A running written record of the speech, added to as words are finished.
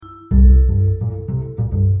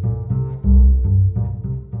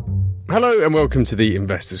Hello and welcome to the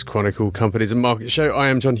Investors Chronicle Companies and Market Show. I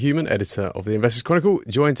am John Human, editor of the Investors Chronicle,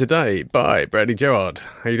 joined today by Bradley Gerard.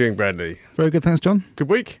 How are you doing, Bradley? Very good, thanks, John. Good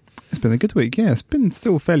week? It's been a good week, yeah. It's been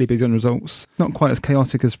still fairly busy on results. Not quite as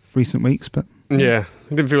chaotic as recent weeks, but... Yeah,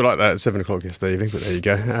 it didn't feel like that at 7 o'clock yesterday evening, but there you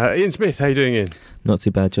go. Ian Smith, how are you doing, Ian? Not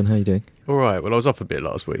too bad, John. How are you doing? All right. Well, I was off a bit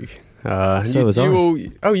last week. So was I.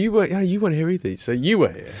 You weren't here either. So you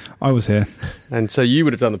were here. I was here. And so you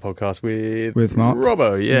would have done the podcast with Mark.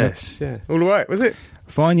 Robbo, yes. Yeah. All right, was it?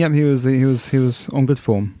 Fine, yeah. He was on good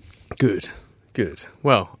form. Good.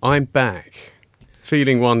 Well, I'm back.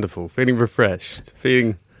 Feeling wonderful, feeling refreshed,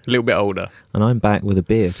 feeling a little bit older. And I'm back with a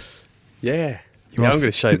beard. Yeah. I'm going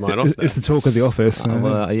to shave mine off now. It's the talk of the office.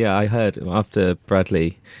 I heard after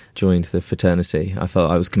Bradley joined the fraternity, I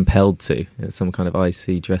felt I was compelled to. It's some kind of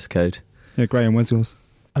IC dress code. Yeah, Graham, where's yours?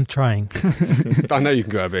 I'm trying. I know you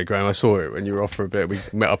can go a bit, Graham. I saw it when you were off for a bit. We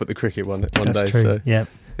met up at the cricket one day. That's true, so yeah.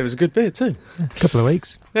 It was a good beard too. A couple of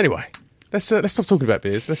weeks. Anyway, let's stop talking about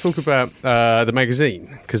beers. Let's talk about the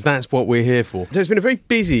magazine, because that's what we're here for. So it's been a very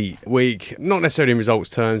busy week, not necessarily in results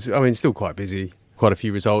terms. I mean, still quite busy. Quite a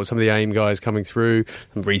few results. Some of the AIM guys coming through,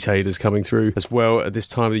 some retailers coming through as well at this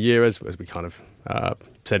time of the year, as we kind of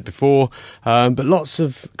said before. But lots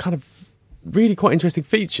of kind of really quite interesting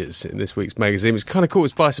features in this week's magazine. It was kind of caught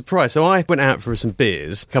us by surprise. So I went out for some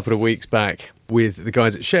beers a couple of weeks back with the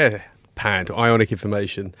guys at SharePad, Ionic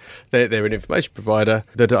Information. They're an information provider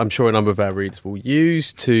that I'm sure a number of our readers will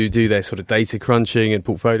use to do their sort of data crunching and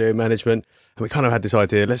portfolio management. And we kind of had this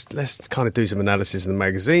idea, let's kind of do some analysis in the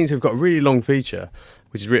magazine. So we've got a really long feature,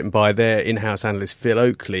 which is written by their in-house analyst, Phil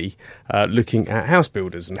Oakley, looking at house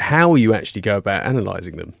builders and how you actually go about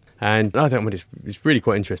analysing them. And I think it's really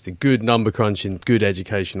quite interesting. Good number crunching, good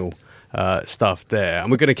educational stuff there.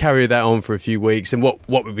 And we're going to carry that on for a few weeks. And what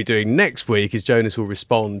we'll be doing next week is Jonas will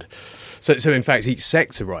respond. So in fact, each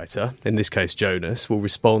sector writer, in this case Jonas, will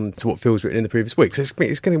respond to what Phil's written in the previous week. So it's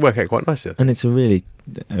going to work out quite nicely. And it's a really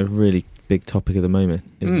big topic at the moment,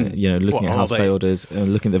 isn't it? You know, looking at house builders,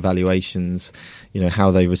 looking at the valuations, you know, how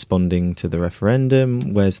they're responding to the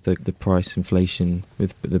referendum, where's the price inflation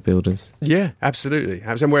with the builders. Yeah, absolutely.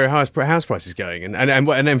 And where house price is going.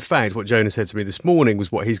 And in fact, what Jonas said to me this morning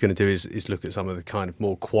was what he's going to do is look at some of the kind of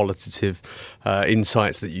more qualitative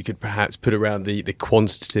insights that you could perhaps put around the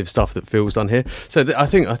quantitative stuff that Phil's done here. So I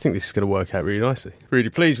think this is going to work out really nicely. Really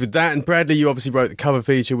pleased with that. And Bradley, you obviously wrote the cover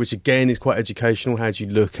feature, which again is quite educational. How do you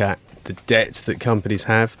look at the debt that companies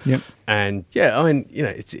have? Yep. And yeah, I mean, you know,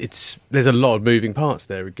 it's there's a lot of moving parts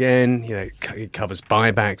there. Again, you know, it covers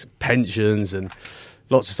buybacks, pensions, and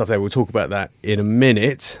lots of stuff there. We'll talk about that in a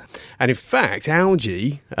minute. And in fact,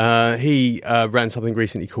 Algie, he ran something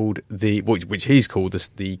recently called which he's called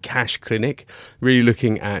the Cash Clinic, really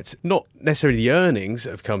looking at not necessarily the earnings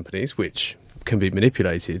of companies, which can be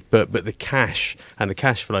manipulated, but the cash and the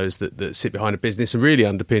cash flows that sit behind a business and really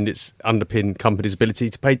underpin companies'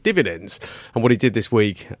 ability to pay dividends. And what he did this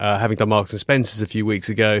week, having done Marks and Spencer's a few weeks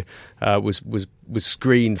ago, was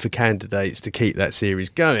screened for candidates to keep that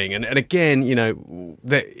series going. And again, you know,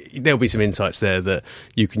 there'll be some insights there that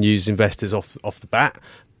you can use investors off the bat.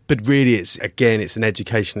 But really, it's an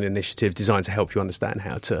educational initiative designed to help you understand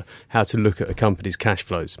how to look at a company's cash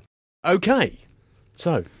flows. Okay,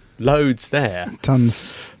 so loads there. Tons.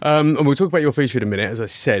 And we'll talk about your feature in a minute, as I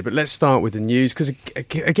said, but let's start with the news, because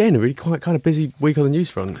again, a really quite kind of busy week on the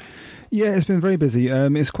news front. Yeah, it's been very busy.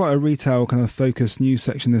 It's quite a retail kind of focused news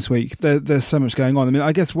section this week. There's so much going on. I mean,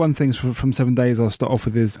 I guess one thing from 7 days I'll start off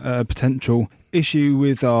with is a potential issue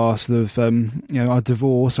with our sort of, our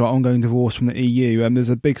divorce, or our ongoing divorce from the EU. There's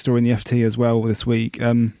a big story in the FT as well this week.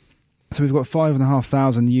 So we've got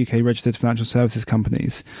 5,500 UK registered financial services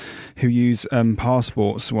companies who use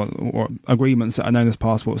passports or agreements that are known as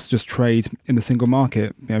passports to just trade in the single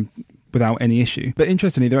market, you know, without any issue. But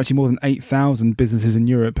interestingly, there are actually more than 8,000 businesses in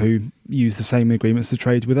Europe who use the same agreements to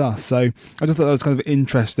trade with us. So I just thought that was kind of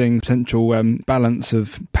interesting potential balance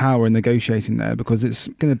of power in negotiating there, because it's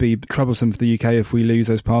going to be troublesome for the UK if we lose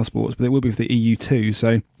those passports, but it will be for the EU too.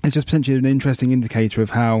 So it's just potentially an interesting indicator of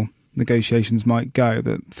how negotiations might go,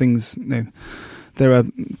 that things, you know, there are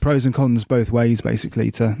pros and cons both ways basically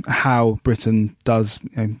to how Britain does,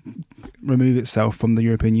 you know, remove itself from the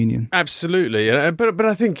European Union. Absolutely. But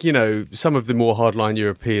I think, you know, some of the more hardline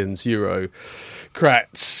Europeans,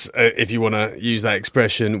 Eurocrats, if you want to use that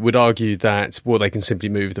expression, would argue that, well, they can simply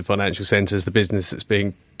move the financial centres, the business that's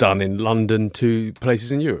being done in London, to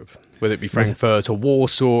places in Europe, whether it be Frankfurt or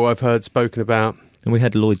Warsaw, I've heard spoken about. And we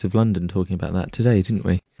had Lloyd's of London talking about that today, didn't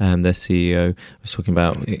we? their CEO, was talking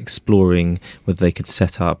about exploring whether they could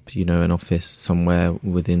set up, an office somewhere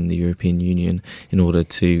within the European Union in order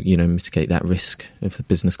to, mitigate that risk of the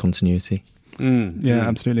business continuity.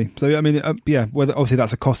 Absolutely. So, I mean, whether obviously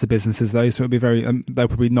that's a cost to businesses, though, so it'll be very, they'll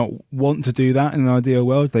probably not want to do that in an ideal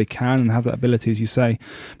world. They can and have that ability, as you say.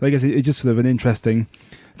 But I guess it's just sort of an interesting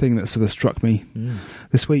thing that sort of struck me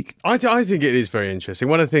this week. I think it is very interesting.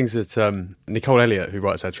 One of the things that Nicole Elliott, who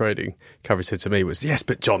writes our trading coverage, said to me was, yes,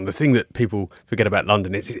 but John, the thing that people forget about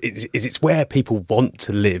London is it's where people want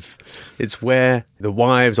to live. It's where the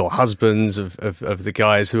wives or husbands of the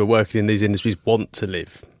guys who are working in these industries want to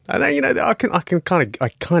live. And I can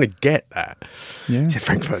kind of get that. Yeah,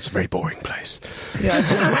 Frankfurt's a very boring place.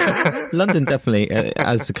 Yeah, London definitely,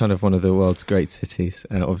 as kind of one of the world's great cities.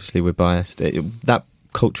 Obviously, we're biased. That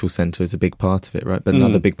cultural centre is a big part of it, right? But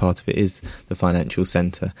another big part of it is the financial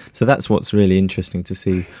centre. So that's what's really interesting to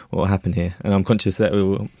see what will happen here. And I'm conscious that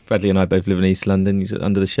Bradley and I both live in East London,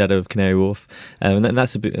 under the shadow of Canary Wharf, and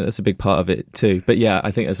that's a big part of it too. But yeah,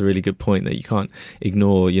 I think that's a really good point that you can't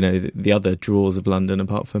ignore, the other draws of London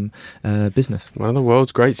apart from business. One of the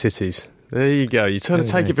world's great cities. There you go. You sort of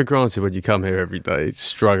take it for granted when you come here every day,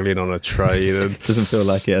 struggling on a train. And doesn't feel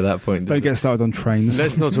like it at that point. Don't get started on trains.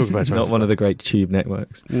 Let's not talk about trains. Not one of the great tube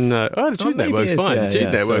networks. No. Oh, the tube network's fine. The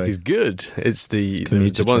tube network is good. It's the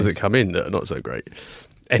ones that come in that are not so great.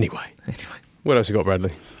 Anyway. What else you got,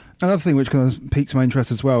 Bradley? Another thing which kind of piqued my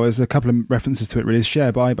interest as well is a couple of references to it, really, is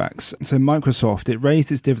share buybacks. So Microsoft, it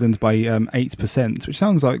raised its dividend by 8%, which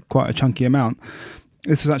sounds like quite a chunky amount.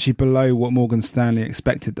 This was actually below what Morgan Stanley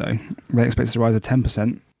expected, though. They expected to rise at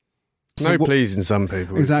 10%. So pleasing some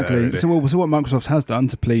people. Exactly. So what Microsoft has done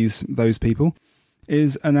to please those people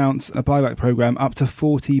is announce a buyback program up to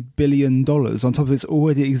 $40 billion on top of its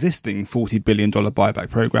already existing $40 billion buyback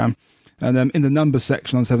program. And in the numbers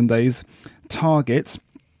section on 7 Days, Target,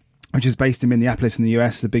 which is based in Minneapolis in the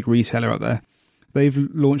US, is a big retailer out there, they've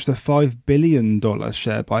launched a $5 billion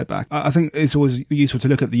share buyback. I think it's always useful to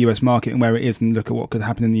look at the US market and where it is and look at what could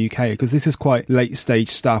happen in the UK, because this is quite late stage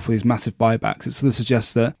stuff with these massive buybacks. It sort of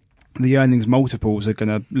suggests that the earnings multiples are going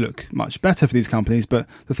to look much better for these companies, but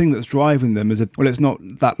the thing that's driving them is, it's not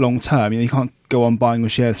that long term. You can't go on buying the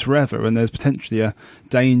shares forever, and there's potentially a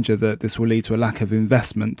danger that this will lead to a lack of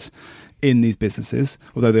investment in these businesses,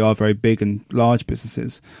 although they are very big and large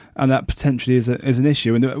businesses, and that potentially is an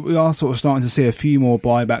issue. And we are sort of starting to see a few more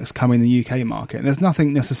buybacks come in the UK market, and there's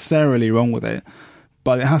nothing necessarily wrong with it,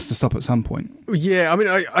 but it has to stop at some point. Yeah, I mean,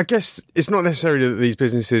 I guess it's not necessarily that these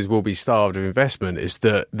businesses will be starved of investment, it's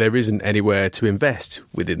that there isn't anywhere to invest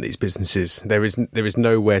within these businesses. There is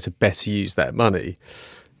nowhere to better use that money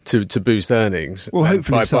to boost earnings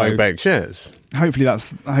by buying back shares. Hopefully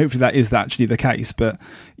that is actually the case, but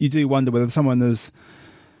you do wonder whether someone as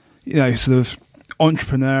sort of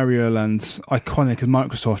entrepreneurial and iconic as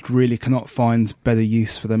Microsoft really cannot find better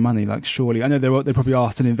use for their money. Like, surely, I know they probably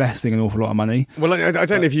are still investing an awful lot of money. Well, I don't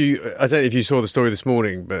know if you saw the story this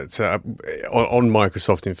morning, but on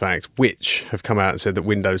Microsoft, in fact, which have come out and said that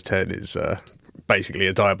Windows 10 is basically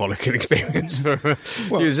a diabolical experience for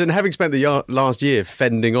users, and having spent the last year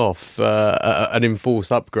fending off an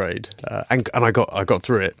enforced upgrade, and I got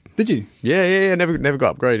through it. Did you? Yeah. Never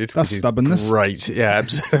got upgraded. That's stubbornness. Great. Yeah,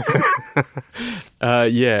 absolutely.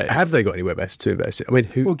 Yeah. Have they got anywhere better to invest? I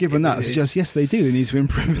mean, given that, suggests yes, they do. They need to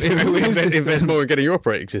improve. Invest more in getting your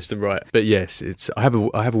operating system right. But yes, I have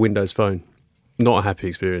a Windows phone. Not a happy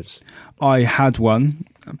experience. I had one,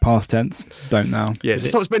 past tense, don't now. Yes,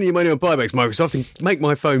 stop spending your money on buybacks, Microsoft, and make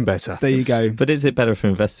my phone better. There you go. But is it better for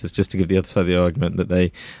investors, just to give the other side of the argument, that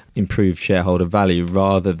they improve shareholder value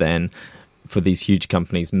rather than for these huge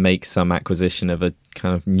companies make some acquisition of a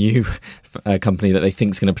kind of new company that they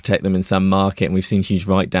think is going to protect them in some market? And we've seen huge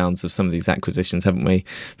write-downs of some of these acquisitions, haven't we,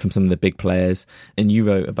 from some of the big players? And you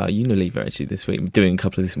wrote about Unilever actually this week, doing a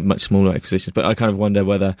couple of these much smaller acquisitions. But I kind of wonder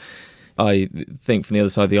whether, I think from the other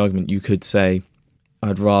side of the argument, you could say,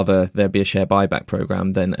 I'd rather there be a share buyback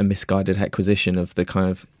program than a misguided acquisition of the kind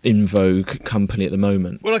of in vogue company at the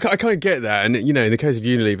moment. Well, I kind of get that. And, in the case of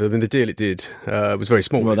Unilever, I mean, the deal it did was very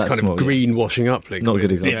small. Well, it's kind of greenwashing up. Not a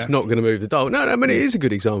good example. It's not going to move the dial. No, I mean, it is a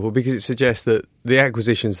good example because it suggests that the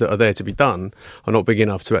acquisitions that are there to be done are not big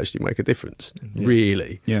enough to actually make a difference,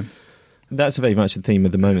 really. Yeah. That's very much the theme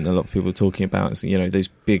of the moment that a lot of people are talking about. Is, those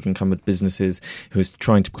big incumbent businesses who are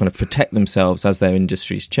trying to kind of protect themselves as their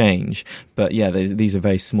industries change. But yeah, these are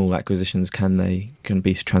very small acquisitions. Can they can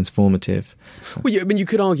be transformative. Well, yeah, I mean, you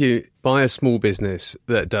could argue buy a small business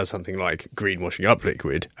that does something like greenwashing up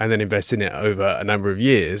liquid and then invest in it over a number of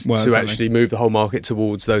years to actually move the whole market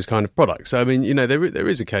towards those kind of products. So, I mean, there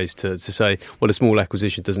is a case to say, well, a small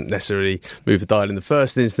acquisition doesn't necessarily move the dial in the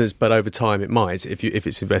first instance, but over time it might if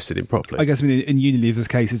it's invested in properly. I guess in Unilever's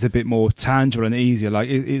case, it's a bit more tangible and easier. Like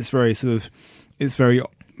it's very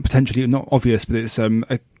potentially not obvious, but it's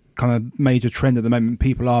a kind of major trend at the moment.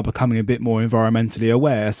 People are becoming a bit more environmentally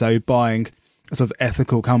aware, so buying a sort of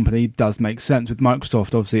ethical company does make sense. With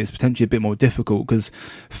Microsoft, obviously, it's potentially a bit more difficult because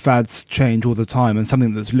fads change all the time, and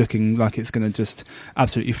something that's looking like it's going to just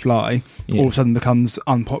absolutely fly all of a sudden becomes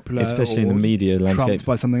unpopular, especially in the media landscape, trumped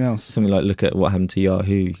by something else. Something like, look at what happened to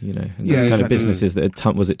Yahoo, and the kind of businesses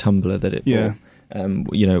that was it Tumblr that it bought? A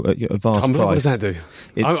vast Tumblr, price. What does that do?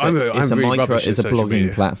 It's a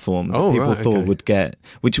blogging platform that people thought would get,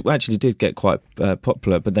 which actually did get quite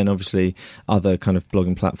popular, but then obviously other kind of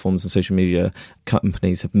blogging platforms and social media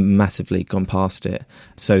companies have massively gone past it.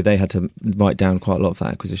 So they had to write down quite a lot of that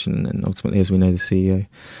acquisition, and ultimately, as we know, the CEO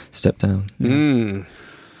stepped down. Yeah.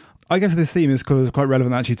 I guess this theme is quite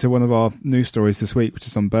relevant actually to one of our news stories this week, which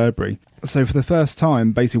is on Burberry. So for the first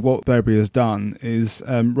time, basically what Burberry has done is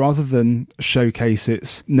rather than showcase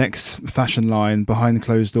its next fashion line behind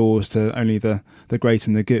closed doors to only the great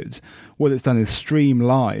and the good, what it's done is stream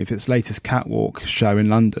live its latest catwalk show in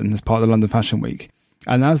London as part of the London Fashion Week.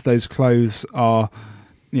 And as those clothes are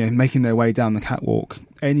making their way down the catwalk,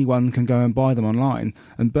 anyone can go and buy them online.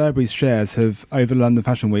 And Burberry's shares have, over London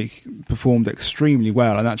Fashion Week, performed extremely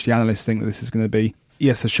well. And actually, analysts think that this is going to be,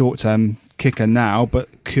 yes, a short-term kicker now,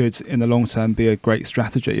 but could, in the long term, be a great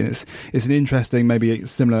strategy. And it's an interesting, maybe a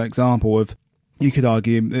similar example of, you could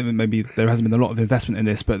argue maybe there hasn't been a lot of investment in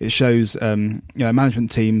this, but it shows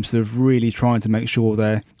management teams sort of really trying to make sure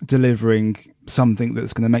they're delivering something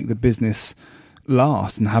that's going to make the business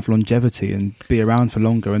last and have longevity and be around for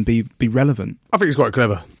longer and be relevant. I think it's quite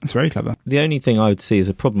clever. It's very clever. The only thing I would see as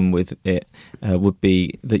a problem with it would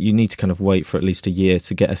be that you need to kind of wait for at least a year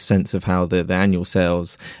to get a sense of how the annual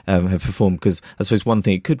sales have performed, because I suppose one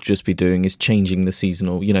thing it could just be doing is changing the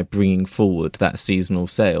seasonal, bringing forward that seasonal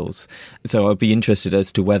sales. So I'd be interested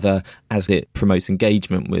as to whether, as it promotes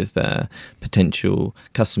engagement with potential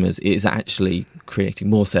customers, it is actually creating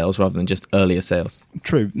more sales rather than just earlier sales.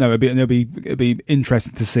 True. No, it'd be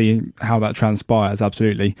interesting to see how that transpires,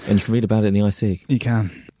 absolutely. And you can read about it in the IC. You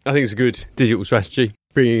can. I think it's a good digital strategy,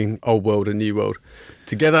 bringing old world and new world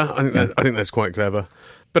together. I think that's quite clever.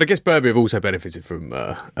 But I guess Burberry have also benefited from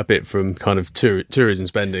a bit from kind of tourism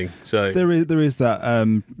spending. So there is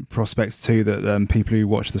that prospect too that people who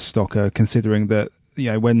watch the stock are considering that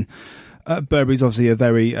when Burberry's obviously a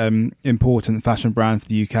very important fashion brand for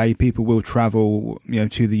the UK. People will travel,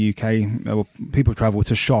 to the UK. Or people travel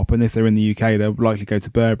to shop, and if they're in the UK, they'll likely go to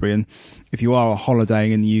Burberry. And if you are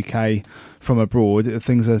holidaying in the UK from abroad,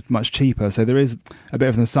 things are much cheaper. So there is a bit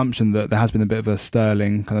of an assumption that there has been a bit of a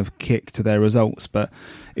sterling kind of kick to their results. But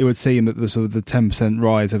it would seem that the 10%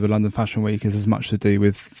 rise over London Fashion Week is as much to do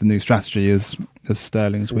with the new strategy as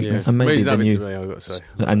sterling's weakness. And maybe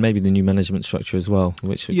and maybe the new management structure as well,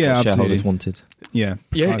 which shareholders wanted. Yeah,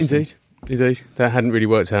 indeed. That hadn't really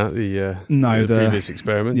worked out, the previous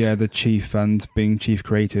experiment. Yeah, the chief and being chief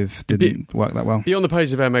creative didn't work that well. Beyond the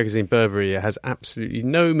page of our magazine, Burberry has absolutely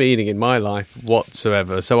no meaning in my life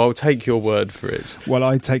whatsoever, so I'll take your word for it. Well,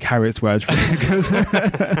 I take Harriet's word for it,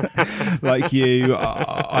 because like you,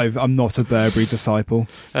 I'm not a Burberry disciple.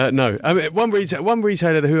 No. I mean, one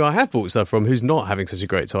retailer who I have bought stuff from who's not having such a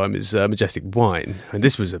great time is Majestic Wine, and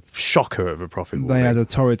this was a shocker of a profit. They had a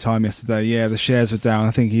torrid time yesterday. Yeah, the shares were down,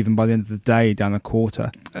 I think even by the end of the day, down a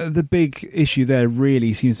quarter. The big issue there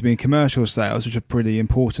really seems to be in commercial sales, which are pretty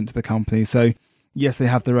important to the company. So yes, they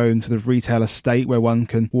have their own sort of retail estate where one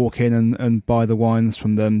can walk in and buy the wines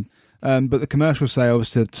from them, but the commercial sales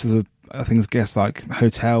to sort of things, guess, like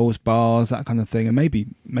hotels, bars, that kind of thing, and maybe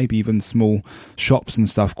even small shops and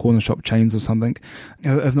stuff, corner shop chains or something,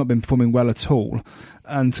 have not been performing well at all.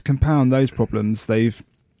 And to compound those problems, they've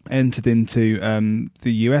entered into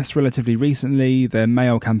the US relatively recently. Their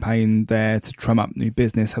mail campaign there to drum up new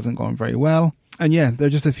business hasn't gone very well. And yeah, there are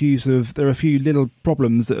just a few little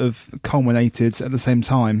problems that have culminated at the same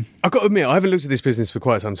time. I've got to admit, I haven't looked at this business for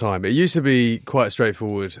quite some time. It used to be quite a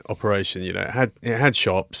straightforward operation. You know, it had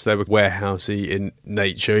shops. They were warehousey in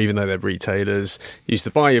nature, even though they're retailers. You used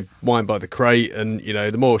to buy your wine by the crate, and you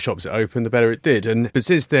know, the more shops it opened, the better it did. But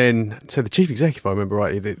since then, so the chief executive, if I remember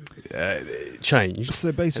rightly, changed.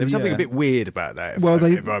 So basically, there was something a bit weird about that.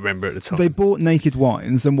 If I remember at the time, they bought Naked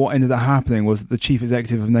Wines, and what ended up happening was that the chief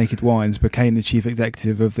executive of Naked Wines became the chief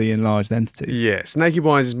executive of the enlarged entity. Yes, Naked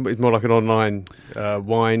Wines is more like an online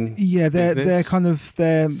wine. Yeah, they're kind of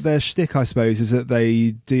their shtick, I suppose, is that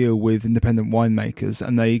they deal with independent winemakers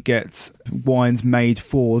and they get wines made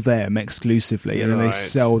for them exclusively, and then they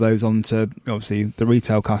sell those on to obviously the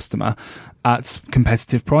retail customer at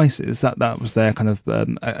competitive prices. That was their kind of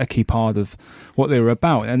a key part of what they were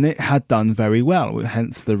about, and it had done very well.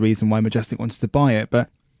 Hence the reason why Majestic wanted to buy it, but.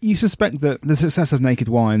 You suspect that the success of Naked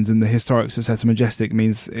Wines and the historic success of Majestic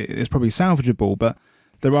means it's probably salvageable, but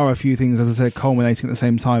there are a few things, as I said, culminating at the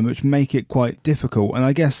same time, which make it quite difficult. And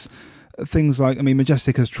I guess things like, I mean,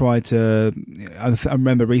 Majestic has tried to, I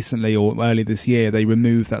remember recently or early this year, they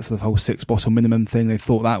removed that sort of whole 6-bottle minimum thing. They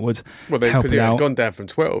thought that would help it out. Because it had gone down from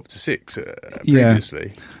 12 to 6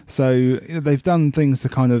 previously. Yeah. So they've done things to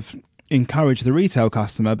kind of encourage the retail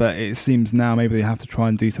customer, but it seems now maybe they have to try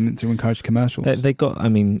and do something to encourage commercials. They got, I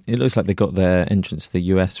mean, it looks like they got their entrance to the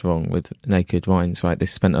US wrong with Naked Wines, right? They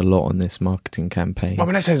spent a lot on this marketing campaign. Well, I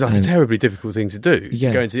mean, that sounds like a terribly difficult thing to do.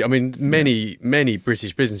 To go into, I mean, many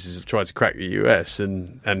British businesses have tried to crack the US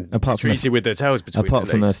and treat it with their tails between their legs. Apart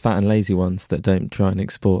from the fat and lazy ones that don't try and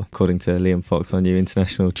export, according to Liam Fox on New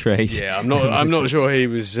International Trade. Yeah, I'm not sure he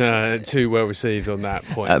was too well received on that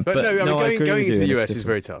point. But going into the US is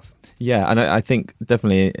very tough. Yeah, and I think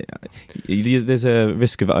definitely there's a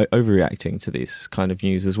risk of overreacting to this kind of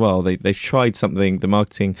news as well. They've tried something, the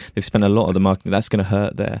marketing, they've spent a lot of the marketing, that's going to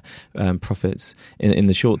hurt their profits in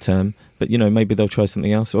the short term. But, you know, maybe they'll try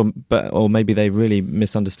something else, or maybe they really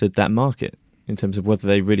misunderstood that market in terms of whether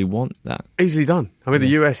they really want that. Easily done. I mean, the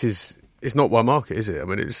US it's not one market, is it? I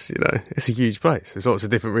mean, it's a huge place. There's lots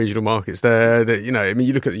of different regional markets there. That, you know, I mean,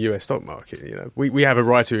 you look at the US stock market. You know, we have a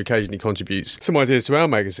writer who occasionally contributes some ideas to our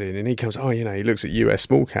magazine, and he comes, he looks at US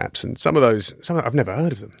small caps, and some of those I've never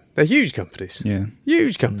heard of them. They're huge companies. Yeah,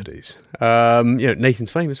 huge companies.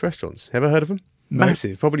 Nathan's Famous Restaurants. Ever heard of them? No.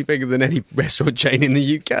 Massive, probably bigger than any restaurant chain in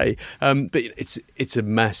the UK. But it's a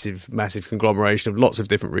massive conglomeration of lots of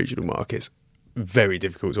different regional markets. Very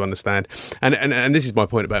difficult to understand, and this is my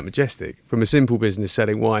point about Majestic. From a simple business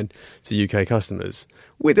selling wine to UK customers,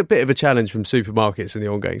 with a bit of a challenge from supermarkets and the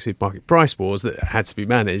ongoing supermarket price wars that had to be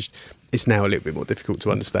managed, it's now a little bit more difficult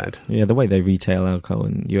to understand. Yeah, the way they retail alcohol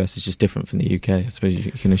in the US is just different from the UK. I suppose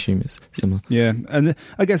you can assume it's similar. Yeah, and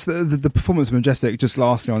I guess the performance of Majestic, just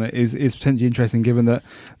lastly on it, is potentially interesting, given that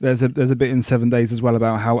there's a bit in 7 days as well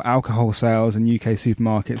about how alcohol sales in UK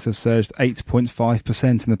supermarkets have surged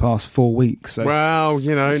 8.5% in the past 4 weeks. So well,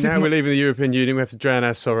 you know, now we're leaving the European Union, we have to drown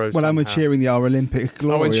our sorrows. Well, and we're cheering our Olympic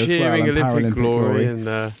glory and cheering as well, Olympic glory.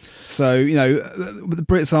 And, so, you know, the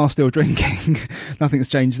Brits are still drinking. Nothing's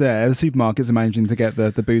changed there. The supermarkets are managing to get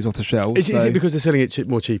the booze off the shelves. Is it because they're selling it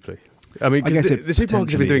more cheaply? I mean, because the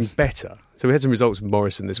supermarkets have been doing better. So we had some results from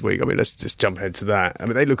Morrison this week. I mean, let's just jump ahead to that. I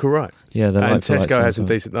mean, they look all right. Yeah, and Tesco has some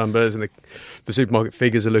decent numbers, and the supermarket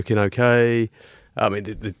figures are looking okay. I mean,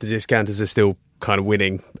 the discounters are still kind of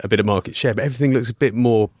winning a bit of market share, but everything looks a bit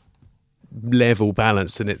more level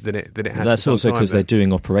balanced than it has. That's also because they're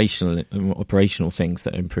doing operational things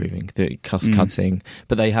that are improving, cost cutting,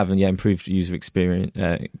 but they haven't yet improved user experience,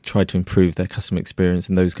 tried to improve their customer experience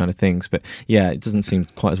and those kind of things. But yeah, it doesn't seem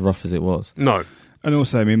quite as rough as it was. No. And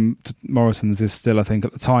also, I mean, Morrison's is still, I think,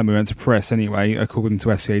 at the time we went to press anyway, according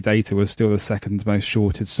to SCA data, was still the second most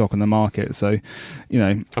shorted stock on the market. So, you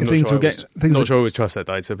know, not sure I would trust that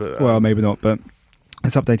data, but well, maybe not, but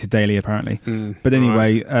it's updated daily apparently. But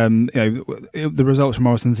anyway, you know, the results from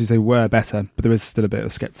Morrison's, they were better, but there is still a bit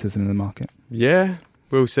of scepticism in the market. Yeah.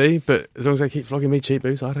 We'll see, but as long as they keep flogging me cheap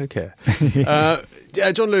booze, I don't care.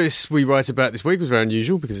 John Lewis, we write about this week, was very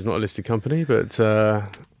unusual because it's not a listed company, but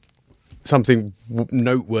something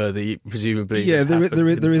noteworthy, presumably. Yeah,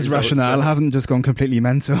 there is rationale. I haven't just gone completely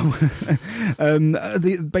mental.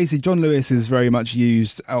 Basically, John Lewis is very much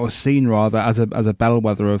used, or seen rather, as a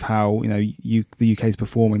bellwether of how, you know, the UK is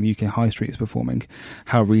performing, the UK high street is performing,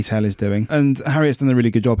 how retail is doing. And Harriet's done a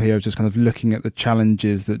really good job here of just kind of looking at the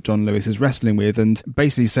challenges that John Lewis is wrestling with, and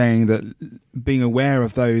basically saying that being aware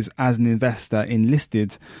of those as an investor in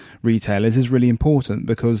listed retailers is really important,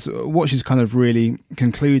 because what she's kind of really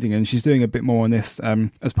concluding, and she's doing a bit more on this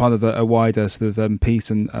as part of a wider sort of piece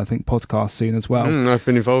and I think podcast soon as well. I've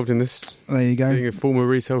been involved in this. There you go. Being a former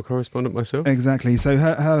retail correspondent myself. Exactly. So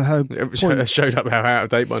her point showed up how out of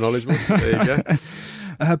date my knowledge was. There you go.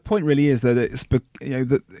 Her point really is that it's,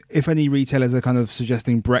 that if any retailers are kind of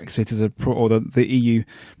suggesting Brexit or the EU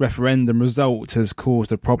referendum result has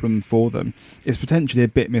caused a problem for them, it's potentially a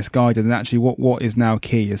bit misguided. And actually, what is now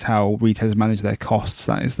key is how retailers manage their costs.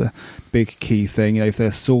 That is the big key thing. If they're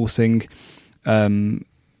sourcing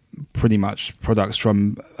pretty much products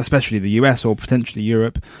from especially the US or potentially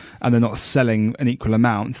Europe, and they're not selling an equal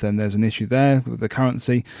amount, then there's an issue there with the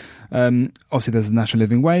currency. Obviously there's the national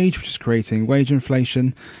living wage, which is creating wage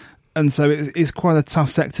inflation, and so it's quite a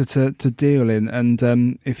tough sector to deal in.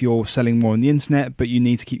 And if you're selling more on the internet but you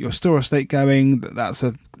need to keep your store estate going, that's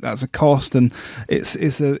a cost, and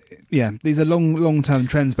these are long-term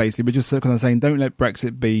trends basically. We're just kind of saying, don't let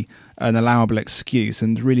Brexit be an allowable excuse,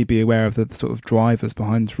 and really be aware of the sort of drivers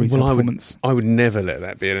behind retail performance. I would never let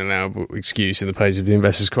that be an allowable excuse in the page of the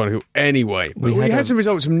Investors Chronicle anyway. But we had some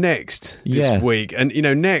results from Next this week, and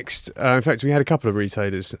Next, in fact, we had a couple of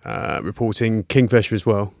retailers reporting, Kingfisher as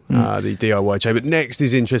well, the DIY chain. But Next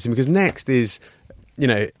is interesting because Next is,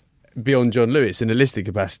 beyond John Lewis in a listed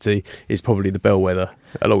capacity, is probably the bellwether,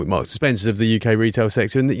 along with Marks & Spencer, of the UK retail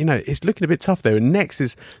sector. And it's looking a bit tough there. And Next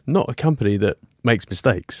is not a company that makes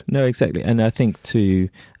mistakes. No, exactly. And I think to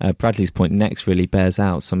Bradley's point, Next really bears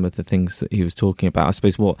out some of the things that he was talking about. I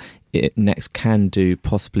suppose what Next can do,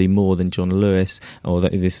 possibly more than John Lewis, or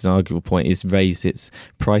this is an arguable point, is raise its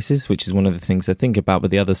prices, which is one of the things I think about. But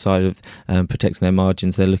the other side of protecting their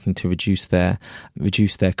margins, they're looking to reduce their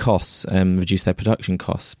costs, reduce their production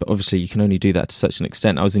costs. But obviously you can only do that to such an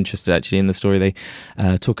extent. I was interested actually in the story they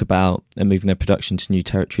talk about moving their production to new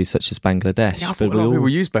territories such as Bangladesh. Yeah, I thought a lot of people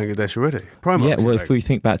use Bangladesh already. Primark. Yeah, well, if we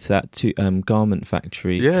think back to that garment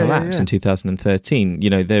factory collapse in 2013,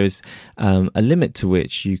 there is a limit to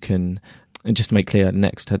which you can. And just to make clear,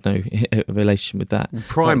 Next had no relation with that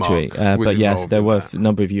factory. But yes, there were a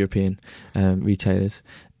number of European retailers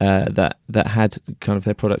that had kind of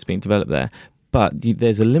their products being developed there. But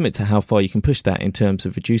there's a limit to how far you can push that in terms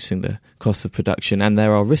of reducing the cost of production, and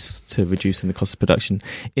there are risks to reducing the cost of production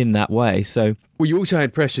in that way. So, you also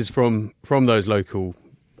had pressures from those local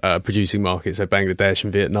producing markets, so Bangladesh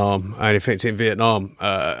and Vietnam. And in fact, in Vietnam,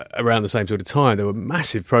 around the same sort of time, there were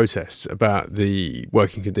massive protests about the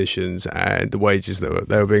working conditions and the wages that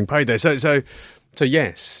they were being paid there. So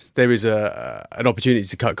yes, there is an opportunity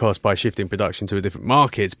to cut costs by shifting production to a different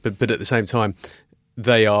markets, but at the same time,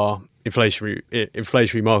 they are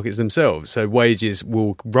inflationary markets themselves, so wages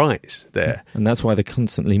will rise there, and that's why they're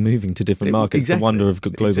constantly moving to different markets. Exactly. The wonder of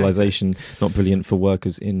globalization, not brilliant for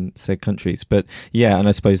workers in said countries, but and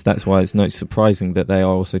I suppose that's why it's not surprising that they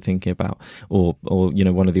are also thinking about, or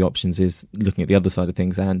one of the options is looking at the other side of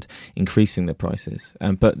things and increasing their prices.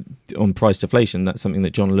 But on price deflation, that's something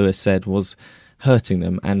that John Lewis said was hurting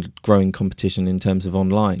them, and growing competition in terms of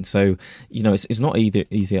online. So, it's not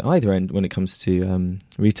easy at either end when it comes to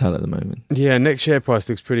retail at the moment. Yeah, Next share price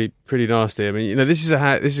looks pretty nasty. I mean, this is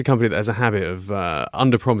a company that has a habit of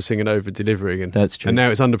under-promising and over-delivering, and that's true. And now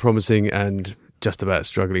it's under-promising and just about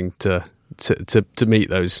struggling to meet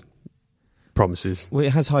those promises. Well,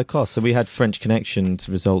 it has high costs. So we had French Connection's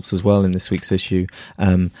results as well in this week's issue.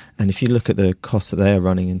 And if you look at the costs that they are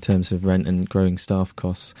running in terms of rent and growing staff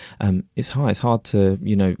costs, it's high. It's hard to,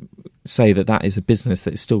 say that is a business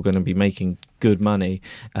that is still going to be making good money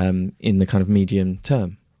in the kind of medium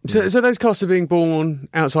term. So those costs are being borne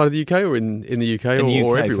outside of the UK or in the UK,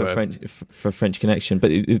 or everywhere? For French Connection. But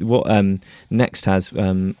what Next has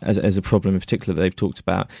as a problem in particular that they've talked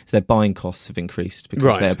about is their buying costs have increased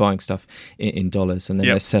because they're buying stuff in dollars, and then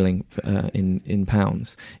they're selling in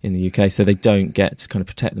pounds in the UK, so they don't get to kind of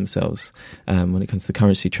protect themselves when it comes to the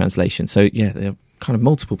currency translation. So they're kind of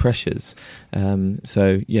multiple pressures.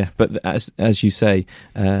 But as you say,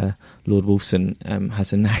 Lord Wolfson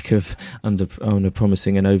has a knack of under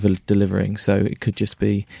promising and over delivering, so it could just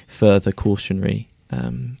be further cautionary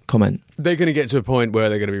comment. They're going to get to a point where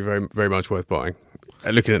they're going to be very, very much worth buying.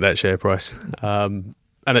 Looking at that share price, and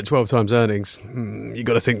at 12 times earnings, you've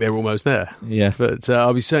got to think they're almost there. Yeah, but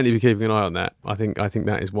I'll certainly be keeping an eye on that. I think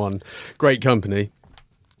that is one great company.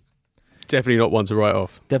 Definitely not one to write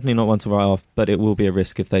off. Definitely not one to write off, but it will be a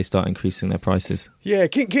risk if they start increasing their prices. Yeah,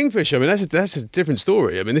 Kingfisher, I mean, that's a different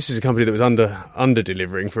story. I mean, this is a company that was under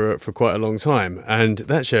delivering for quite a long time, and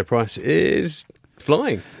that share price is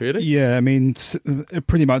flying, really. Yeah, I mean,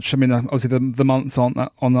 pretty much. I mean, obviously the months aren't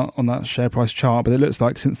on that share price chart, but it looks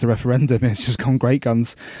like since the referendum, it's just gone great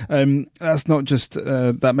guns. That's not just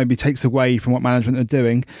that maybe takes away from what management are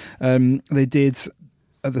doing. They did,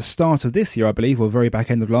 at the start of this year, I believe, or very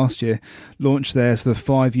back end of last year, launch their sort of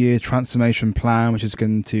 5-year transformation plan, which is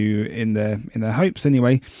going to, in their hopes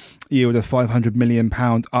anyway, yield a £500 million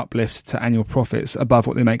uplift to annual profits above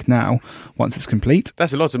what they make now once it's complete.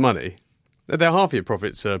 That's a lot of money. Their half-year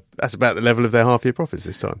profits that's about the level of their half-year profits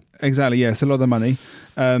this time. Exactly, yeah, it's a lot of money.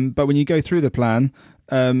 But when you go through the plan,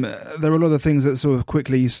 there are a lot of things that sort of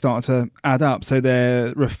quickly start to add up. So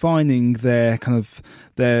they're refining their kind of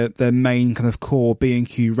their main kind of core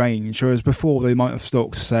B&Q range, whereas before they might have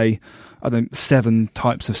stocked, say, I don't know, 7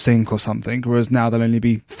 types of sink or something, whereas now there'll only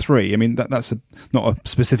be 3. I mean, that's not a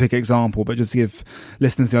specific example, but just to give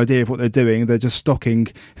listeners the idea of what they're doing, they're just stocking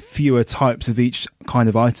fewer types of each kind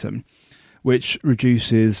of item, which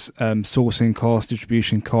reduces sourcing costs,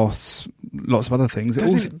 distribution costs, lots of other things.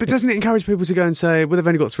 Doesn't it encourage people to go and say, well, they've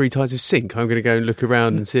only got 3 types of sink, I'm going to go and look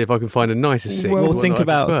around and see if I can find a nicer sink? Well, think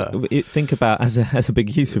about as a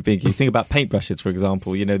big use of B&Q, think about paintbrushes, for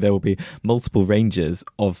example. You know, there will be multiple ranges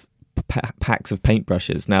of packs of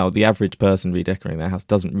paintbrushes. Now, the average person redecorating their house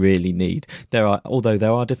doesn't really need. Although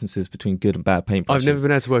there are differences between good and bad paintbrushes. I've never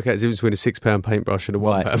been able to work out the difference between a £6 paintbrush and a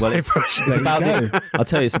 £1 paintbrush. I'll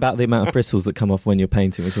tell you, it's about the amount of bristles that come off when you're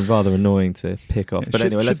painting, which is rather annoying to pick off. But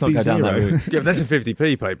anyway, let's not go down that route. Yeah, but that's a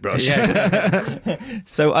 50p paintbrush. Yeah.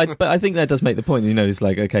 So, I think that does make the point. You know, it's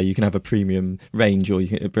like, okay, you can have a premium range or you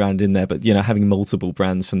can get a brand in there, but you know, having multiple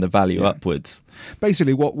brands from the value upwards.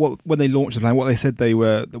 Basically, what when they launched the plan, what they said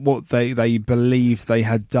they believed they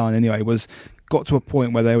had done anyway was got to a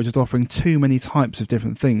point where they were just offering too many types of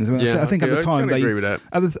different things. I mean, I think at the time at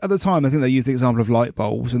the time I think they used the example of light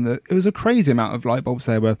bulbs, and it was a crazy amount of light bulbs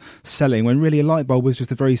they were selling, when really a light bulb was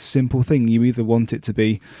just a very simple thing. You either want it to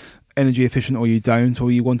be energy efficient or you don't, or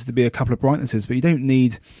you want it to be a couple of brightnesses, but you don't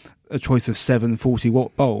need a choice of 7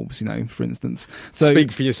 40-watt bulbs, you know, for instance. So, speak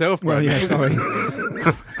for yourself, well, yeah, sorry.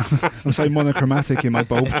 I'm so monochromatic in my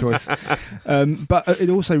bulb choice. But it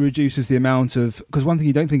also reduces the amount of... Because one thing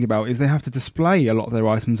you don't think about is they have to display a lot of their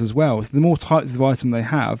items as well. So the more types of item they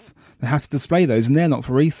have to display those, and they're not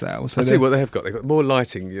for resale. So I'll tell you what they have got. They've got more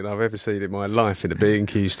lighting than I've ever seen in my life in a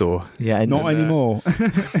B&Q store. Yeah, not anymore.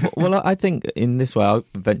 Well, I think in this way, I'll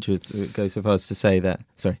venture to go so far as to say that...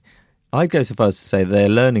 Sorry. I'd go so far as to say they're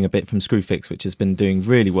learning a bit from Screwfix, which has been doing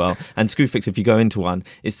really well. And Screwfix, if you go into one,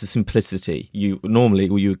 it's the simplicity. You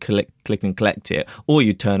would click and collect it, or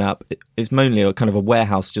you turn up. It's mainly a kind of a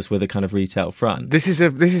warehouse just with a kind of retail front. This is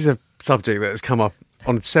a subject that has come up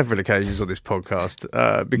on several occasions on this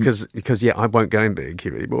podcast because I won't go in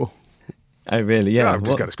B&Q anymore. Oh, really? Yeah. No,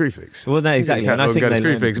 just go to Screwfix. Well, no, exactly. And I think go to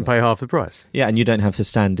Screwfix and pay half the price. Yeah, and you don't have to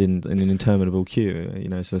stand in an interminable queue. You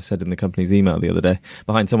know, as I said in the company's email the other day,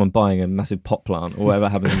 behind someone buying a massive pot plant or whatever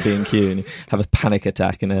happens in B&Q, and you have a panic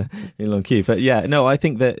attack in a long queue. But yeah, no, I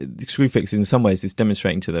think that Screwfix in some ways is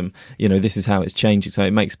demonstrating to them, you know, this is how it's changing. So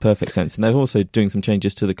it makes perfect sense. And they're also doing some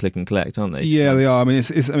changes to the click and collect, aren't they? Yeah, they are. I mean,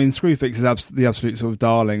 Screwfix is the absolute sort of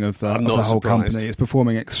darling of the whole company. It's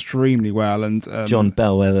performing extremely well, and John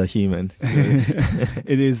Bellwether human.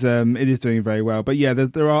 It is doing very well, but yeah,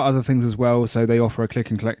 there are other things as well. So they offer a click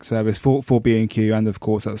and collect service for B&Q, and of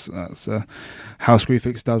course that's how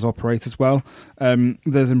Screwfix does operate as well.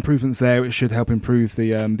 There's improvements there which should help improve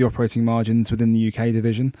the operating margins within the UK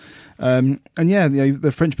division, and yeah, you know,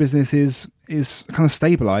 the French business is kind of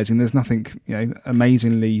stabilising. There's nothing, you know,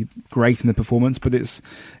 amazingly great in the performance, but it's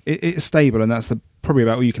stable, and that's probably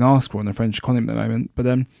about all you can ask for in the French economy at the moment.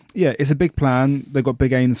 But yeah, it's a big plan. They've got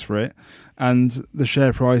big aims for it, and the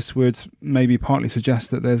share price would maybe partly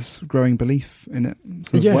suggest that there's growing belief in it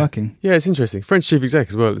working. Yeah, it's interesting. French chief exec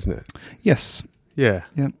as well, isn't it? Yes. Yeah.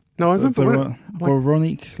 Yeah. No, I remember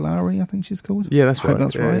Veronique Lowry, I think she's called. Yeah, that's right.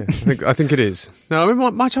 That's right. Yeah. I think it is. No, I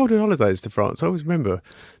remember my childhood holidays to France. I always remember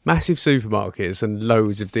massive supermarkets and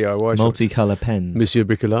loads of DIY shops. Multicolour pens. Monsieur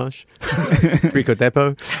Bricolage, Brico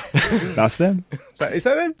Depot. That's them. Is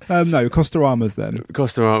that them? No, Castorama's them.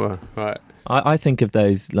 Castorama, right. I think of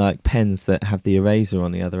those like pens that have the eraser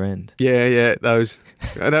on the other end. Yeah, those.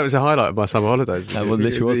 That was a highlight of my summer holidays. That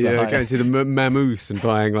literally was the highlight. Going to the Mammoth and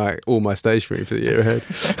buying like all my stationery for the year ahead.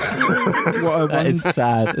 That is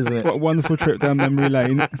sad, isn't it? What a wonderful trip down memory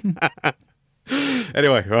lane.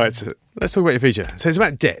 Anyway, right, so let's talk about your feature. So it's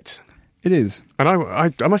about debt. It is. And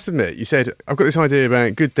I must admit, you said, I've got this idea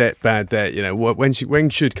about good debt, bad debt. You know, when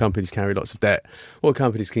should companies carry lots of debt? What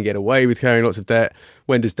companies can get away with carrying lots of debt?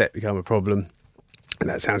 When does debt become a problem? And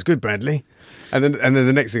that sounds good, Bradley. And then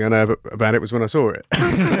the next thing I know about it was when I saw it.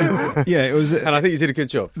 Yeah, it was, and I think you did a good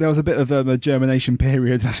job. There was a bit of a germination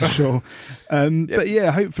period, that's for sure. But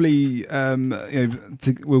yeah, hopefully,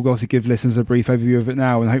 we'll obviously give listeners a brief overview of it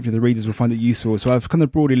now, and hopefully the readers will find it useful. So I've kind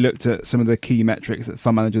of broadly looked at some of the key metrics that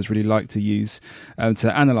fund managers really like to use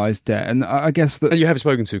to analyse debt, and I guess that. And you have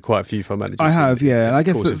spoken to quite a few fund managers. I have, yeah. And I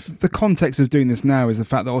guess the context of doing this now is the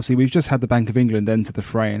fact that obviously we've just had the Bank of England enter the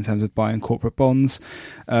fray in terms of buying corporate bonds.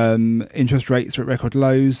 Interest rates are at record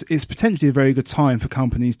lows. It's potentially a very good time for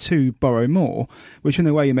companies to borrow more, which in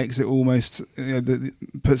a way makes it almost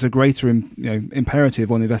puts a greater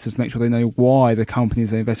imperative on investors to make sure they know why the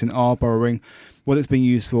companies they invest in are borrowing, what it's being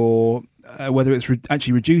used for, whether it's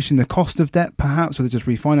actually reducing the cost of debt, perhaps, or they're just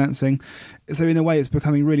refinancing. So in a way, it's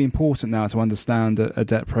becoming really important now to understand a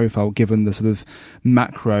debt profile, given the sort of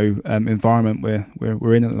macro environment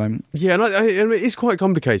we're in at the moment. Yeah, and it's quite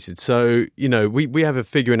complicated. So we have a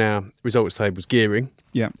figure in our results tables, gearing.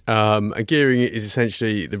 Yeah, and gearing is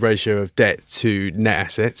essentially the ratio of debt to net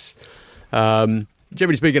assets.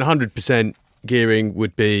 Generally speaking, 100% gearing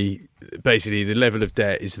would be basically the level of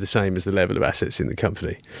debt is the same as the level of assets in the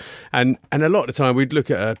company. And a lot of the time we'd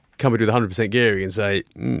look at a company with 100% gearing and say,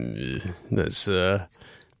 that's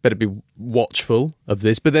better be watchful of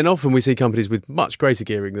this. But then often we see companies with much greater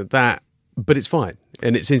gearing than that, but it's fine.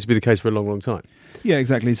 And it seems to be the case for a long, long time. Yeah,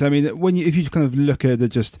 exactly. So I mean, if you kind of look at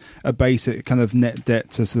just a basic kind of net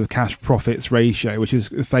debt to sort of cash profits ratio, which is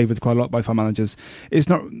favoured quite a lot by fund managers, it's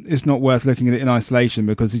not worth looking at it in isolation,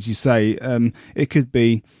 because, as you say, it could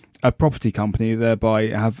be a property company thereby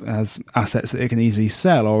has assets that it can easily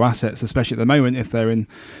sell, or assets, especially at the moment, if they're in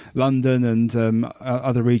London and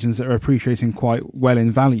other regions that are appreciating quite well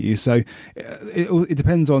in value. So it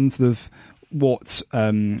depends on sort of what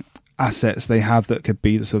assets they have that could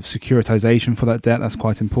be the sort of securitization for that debt. That's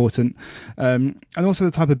quite important. And also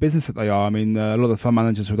the type of business that they are. I mean, a lot of fund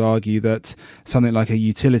managers would argue that something like a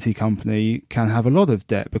utility company can have a lot of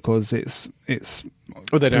debt because it's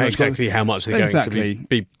well, they don't know exactly how much they're going to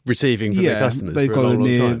be receiving from their customers. They've got a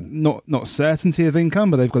near not certainty of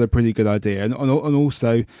income, but they've got a pretty good idea, and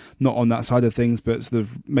also not on that side of things, but sort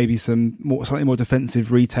of maybe some slightly more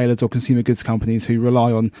defensive retailers or consumer goods companies who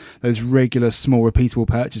rely on those regular small repeatable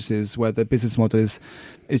purchases, where the business model is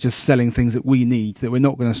just selling things that we need, that we're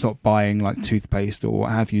not going to stop buying, like toothpaste or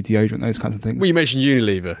what have you, deodorant, those kinds of things. Well, you mentioned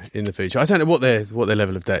Unilever in the feature. I don't know what their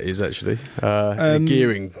level of debt is actually. The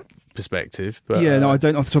gearing perspective, but I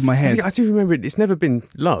don't off the top of my head. I do remember it's never been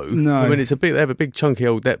low. No, I mean they have a big chunky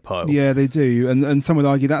old debt pile. Yeah, they do, and some would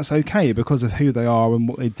argue that's okay because of who they are and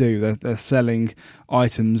what they do. They're selling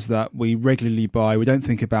items that we regularly buy. We don't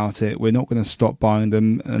think about it. We're not going to stop buying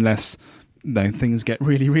them unless things get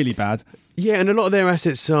really, really bad. Yeah, and a lot of their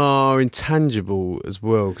assets are intangible as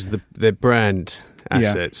well because they're brand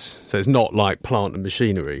assets. Yeah. So it's not like plant and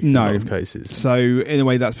machinery in a lot of cases. So in a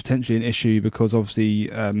way, that's potentially an issue because obviously,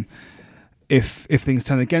 if things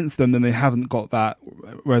turn against them, then they haven't got that.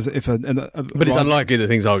 Whereas if but it's unlikely that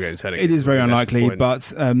things are going to turn against them. It is very unlikely.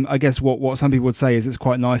 But I guess what some people would say is it's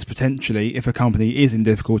quite nice potentially if a company is in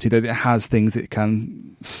difficulty that it has things it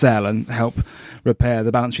can sell and help repair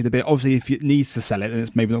the balance sheet a bit. Obviously, if it needs to sell it, then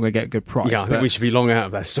it's maybe not going to get a good price. Yeah, I think we should be long out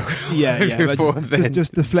of that story. Yeah, but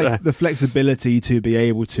just the flexibility to be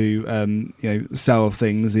able to sell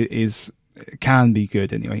things can be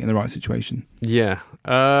good anyway in the right situation. Yeah.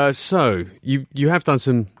 So you have done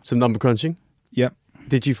some number crunching. Yep.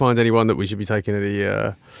 Did you find anyone that we should be taking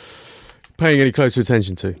paying any closer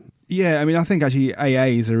attention to? Yeah, I mean, I think actually AA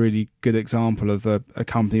is a really good example of a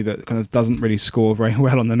company that kind of doesn't really score very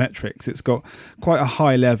well on the metrics. It's got quite a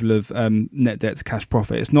high level of net debt to cash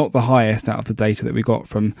profit. It's not the highest out of the data that we got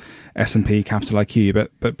from S&P Capital IQ,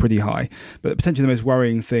 but pretty high. But potentially the most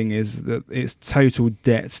worrying thing is that its total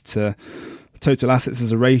debt to total assets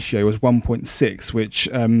as a ratio was 1.6, which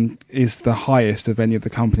is the highest of any of the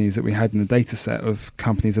companies that we had in the data set of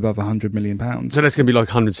companies above £100 million. So that's going to be like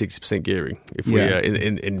 160% gearing if we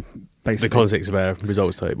in the context of our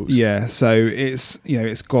results tables. Yeah, so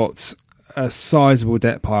it's got a sizable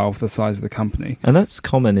debt pile for the size of the company. And that's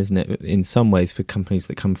common, isn't it, in some ways for companies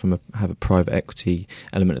that come from have a private equity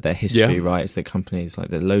element of their history, right? It's that companies like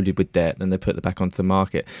they're loaded with debt and they put it back onto the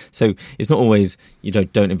market. So it's not always,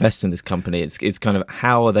 don't invest in this company. It's kind of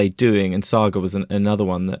how are they doing? And Saga was another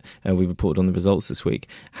one that we reported on the results this week.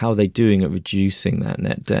 How are they doing at reducing that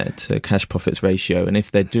net debt to cash profits ratio? And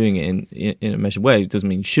if they're doing it in a measured way, it doesn't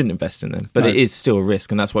mean you shouldn't invest in them. But it is still a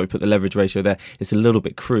risk, and that's why we put the leverage ratio there. It's a little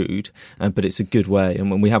bit crude, but it's a good way,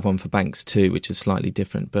 and we have one for banks too, which is slightly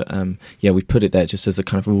different. But we put it there just as a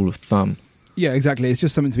kind of rule of thumb. Yeah, exactly. It's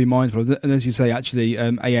just something to be mindful of. And as you say, actually,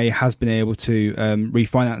 AA has been able to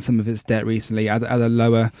refinance some of its debt recently at a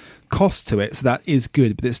lower cost to it. So that is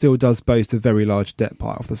good, but it still does boast a very large debt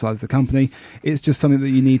pile of the size of the company. It's just something that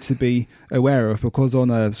you need to be aware of, because on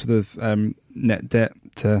a sort of net debt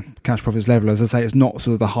to cash profits level, as I say, it's not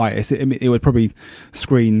sort of the highest. It would probably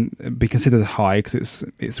be considered high because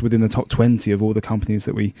it's within the top 20 of all the companies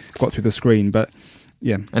that we got through the screen. But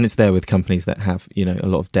yeah, and it's there with companies that have, you know, a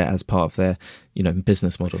lot of debt as part of their, you know,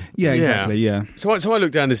 business model. Yeah, exactly. Yeah. So I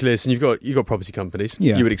look down this list, and you've got property companies.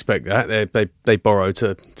 Yeah. You would expect that they borrow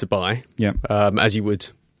to buy. Yeah. As you would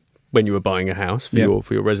when you were buying a house for your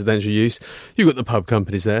residential use. You've got the pub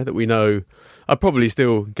companies there that we know are probably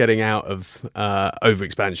still getting out of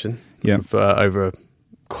overexpansion. Yeah. Over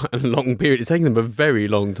quite a long period. It's taken them a very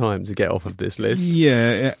long time to get off of this list.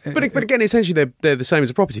 Yeah. But again, essentially they're the same as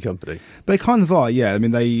a property company. They kind of are, yeah. I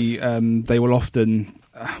mean, they will often,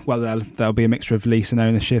 there'll be a mixture of lease and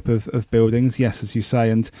ownership of buildings, yes, as you say,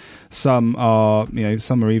 and some are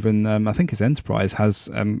even, I think his enterprise has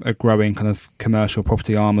a growing kind of commercial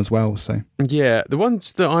property arm as well. So yeah, the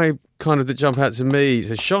ones that jump out to me,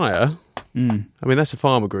 so Shire. I mean, that's a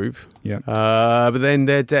pharma group. Yeah. But then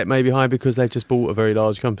their debt may be high because they've just bought a very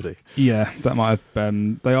large company. Yeah, that might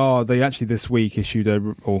have. They actually this week issued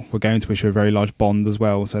we're going to issue a very large bond as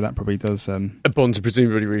well. So that probably does. A bond to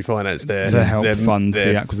presumably refinance to help fund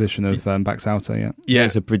the acquisition of Baxalta. Yeah. Yeah.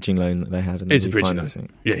 It's a bridging loan that they had. It's a bridging loan.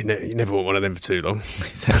 Yeah, you never want one of them for too long.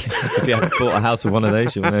 Exactly. If you haven't bought a house with one of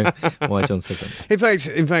those, you'll know why John says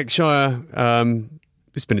that. In fact, Shire,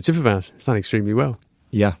 it's been a tip of ours. It's done extremely well.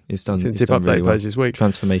 Yeah, it's done. It's done really well. This week.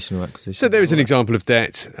 Transformational acquisition. So there is an example of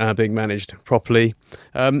debt being managed properly.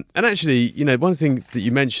 And actually, one thing that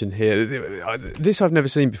you mentioned here, this I've never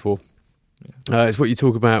seen before, is what you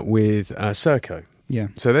talk about with Serco. Yeah.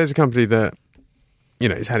 So there's a company that,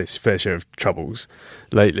 it's had its fair share of troubles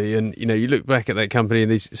lately. And, you look back at that company,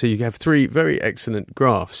 and so you have three very excellent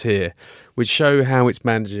graphs here, which show how it's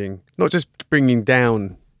managing, not just bringing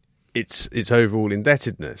down its overall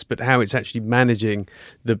indebtedness, but how it's actually managing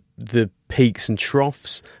the peaks and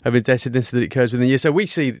troughs of indebtedness that occurs within the year. So we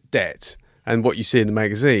see debt, and what you see in the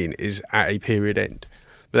magazine is at a period end,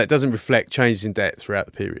 but that doesn't reflect changes in debt throughout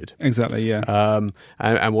the period. Exactly, yeah.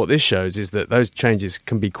 And what this shows is that those changes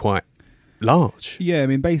can be quite large. Yeah, I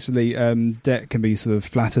mean, basically, debt can be sort of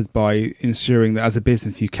flattered by ensuring that as a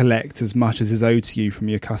business you collect as much as is owed to you from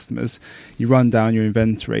your customers. You run down your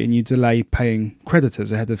inventory and you delay paying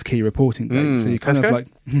creditors ahead of key reporting dates. So you kind of like,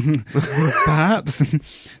 perhaps.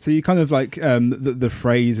 So you kind of like, the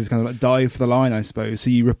phrase is kind of like dive for the line, I suppose. So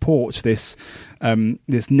you report this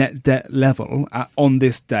net debt level on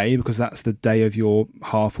this day, because that's the day of your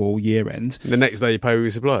half or year end. The next day you pay with your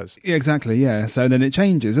suppliers. Yeah, exactly, yeah. So then it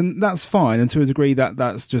changes, and that's fine. And to a degree,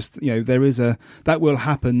 that's just, that will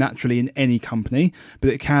happen naturally in any company, but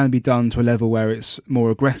it can be done to a level where it's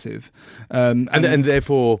more aggressive. And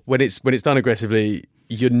therefore, when it's done aggressively,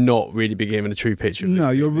 you're not really being given a true picture. No,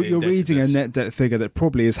 you're reading a net debt figure that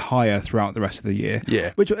probably is higher throughout the rest of the year.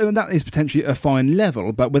 Yeah, that is potentially a fine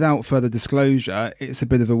level, but without further disclosure, it's a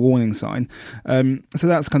bit of a warning sign. So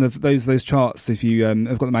that's kind of those charts. If you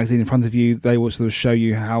have got the magazine in front of you, they will sort of show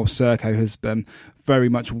you how Serco has very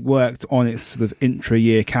much worked on its sort of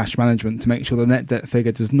intra-year cash management to make sure the net debt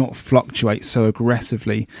figure does not fluctuate so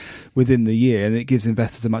aggressively within the year, and it gives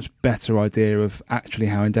investors a much better idea of actually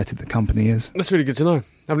how indebted the company is. That's really good to know.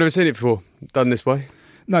 I've never seen it before done this way.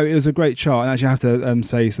 No, it was a great chart, and actually I have to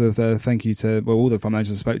say sort of thank you to all the fund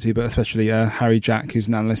managers I spoke to, but especially Harry Jack, who's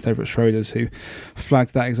an analyst over at Schroders, who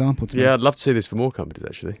flagged that example to me. Yeah, I'd love to see this for more companies,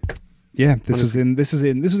 actually. Yeah, this was in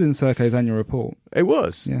Serco's annual report. It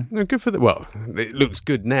was. Yeah, no, good for Well, it looks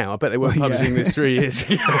good now. I bet they weren't publishing this 3 years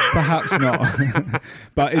ago. Perhaps not,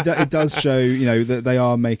 but it does show that they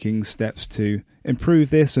are making steps to improve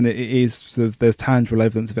this, and it is sort of, there's tangible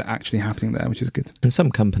evidence of it actually happening there, which is good. And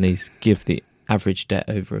some companies give the average debt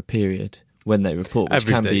over a period when they report, which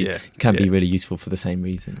can be really useful for the same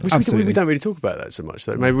reason. We don't really talk about that so much,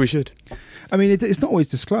 though. Maybe we should. I mean, it's not always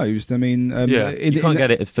disclosed. I mean, you can't get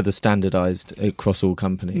it for the standardised across all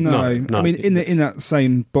companies. No. I mean, in that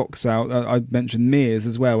same box out, I mentioned Mears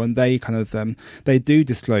as well, and they kind of they do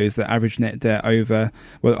disclose that average net debt over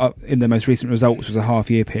in their most recent results was a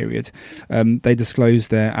half-year period. They disclosed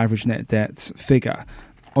their average net debt figure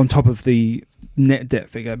on top of the net debt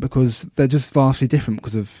figure, because they're just vastly different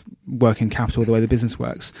because of working capital, the way the business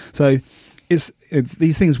works. So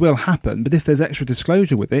these things will happen, but if there's extra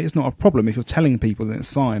disclosure with it, it's not a problem. If you're telling people, then it's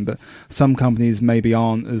fine. But some companies maybe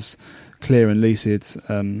aren't as clear and lucid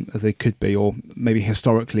as they could be, or maybe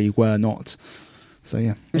historically were not. So,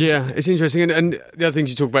 yeah. Yeah, it's interesting. And the other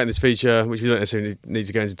things you talk about in this feature, which we don't necessarily need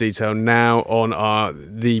to go into detail now on, are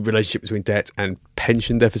the relationship between debt and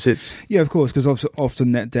pension deficits. Yeah, of course, because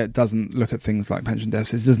often net debt doesn't look at things like pension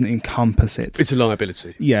deficits, doesn't encompass it. It's a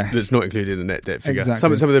liability. Yeah. That's not included in the net debt figure.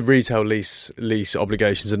 Exactly. Some of the retail lease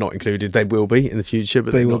obligations are not included. They will be in the future,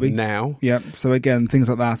 but they will be now. Yeah, so again, things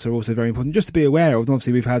like that are also very important. Just to be aware of,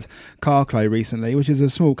 obviously we've had Carclo recently, which is a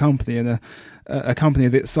small company, and a company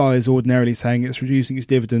of its size ordinarily saying it's reducing its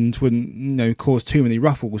dividend wouldn't cause too many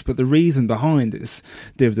ruffles, but the reason behind its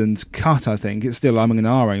dividend cut, I think, it's still umming and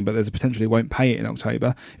ahhing, but there's a potential it won't pay it in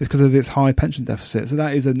October, is because of its high pension deficit. So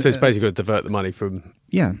that is so it's basically got to divert the money from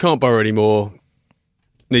can't borrow anymore,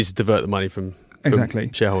 needs to divert the money from exactly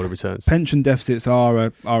shareholder returns. Pension deficits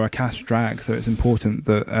are a cash drag, so it's important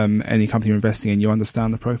that any company you're investing in, you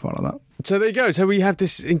understand the profile of that. So there you go. So we have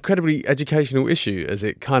this incredibly educational issue, as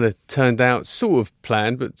it kind of turned out, sort of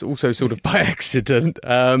planned, but also sort of by accident.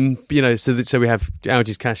 So we have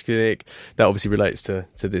Alge's Cash Clinic. That obviously relates to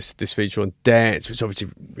this feature on debt, which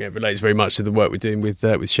obviously relates very much to the work we're doing with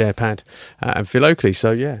SharePad and Phil Oakley.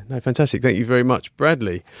 So fantastic. Thank you very much,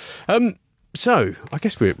 Bradley. So I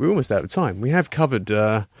guess we're almost out of time. We have covered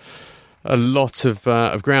a lot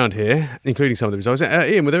of ground here, including some of the results.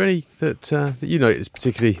 Ian, were there any that you noticed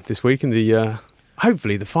particularly this week in the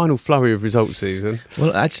hopefully the final flurry of results season?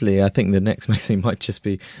 Well, actually, I think the next magazine might just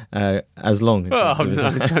be as long. Oh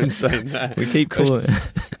no! Don't say that. we keep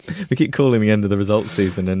calling the end of the results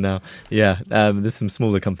season, and now, there's some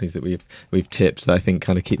smaller companies that we've tipped that I think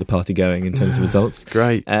kind of keep the party going in terms of results.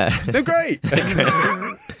 Great, they're great.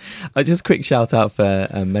 I just quick shout out for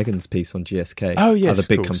Megan's piece on GSK. Oh yes, other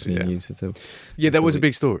big company news. That was a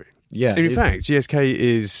big story. Yeah, in fact, GSK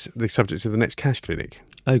is the subject of the next Cash Clinic.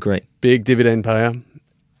 Oh, great! Big dividend payer,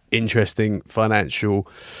 interesting financial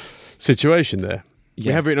situation there. Yeah,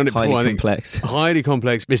 we have written on it before. Highly complex. Highly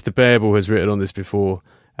complex. Mr. Bearable has written on this before.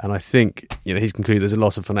 And I think, he's concluded there's a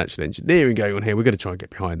lot of financial engineering going on here. We're going to try and get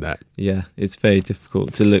behind that. Yeah, it's very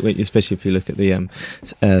difficult to look, especially if you look at the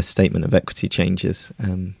statement of equity changes.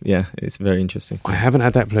 It's very interesting. I haven't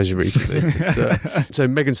had that pleasure recently. So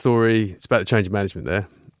Megan's story, it's about the change of management there,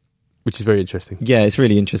 which is very interesting. Yeah, it's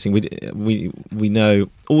really interesting. We know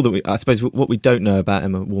all that. I suppose what we don't know about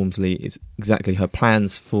Emma Walmsley is exactly her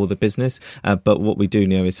plans for the business. But what we do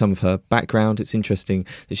know is some of her background. It's interesting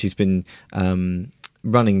that she's been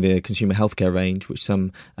running the consumer healthcare range, which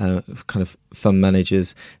some kind of fund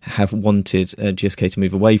managers have wanted GSK to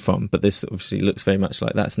move away from, but this obviously looks very much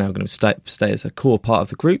like that's now going to stay as a core part of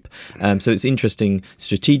the group. So it's interesting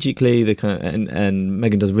strategically. And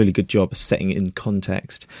Megan does a really good job of setting it in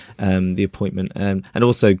context, the appointment, and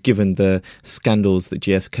also given the scandals that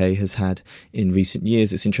GSK has had in recent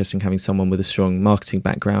years, it's interesting having someone with a strong marketing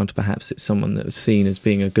background. Perhaps it's someone that was seen as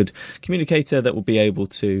being a good communicator that will be able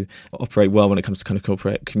to operate well when it comes to kind of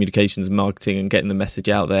corporate communications and marketing and getting the message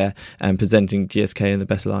out there and presenting GSK in the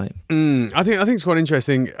best light. I think it's quite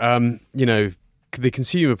interesting. The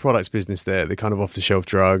consumer products business there, the kind of off-the-shelf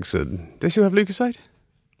drugs, and they still have Lucozade?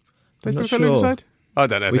 They still have Lucozade? I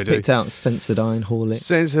don't know if We've they do. Picked out Sensodyne, Horlicks.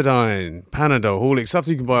 Sensodyne, Panadol, Horlicks, stuff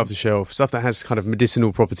that you can buy off the shelf, stuff that has kind of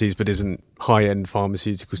medicinal properties but isn't high-end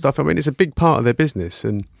pharmaceutical stuff. I mean, it's a big part of their business,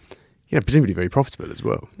 and presumably very profitable as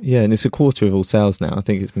well. Yeah, and it's a quarter of all sales now. I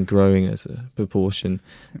think it's been growing as a proportion.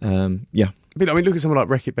 But I mean, look at someone like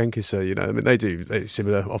Reckitt Benckiser. They do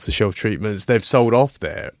similar off-the-shelf treatments. They've sold off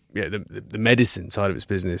the medicine side of its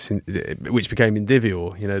business, which became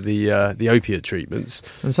Indivior. The opiate treatments.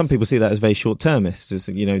 And some people see that as very short-termist. As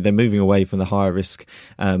they're moving away from the higher risk,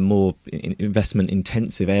 more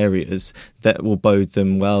investment-intensive areas that will bode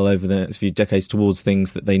them well over the next few decades towards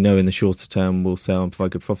things that they know in the shorter term will sell and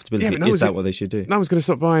provide good profitability. Yeah, is that what they should do? No one's going to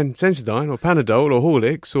stop buying Sensodyne or Panadol or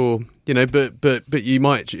Horlicks or. But you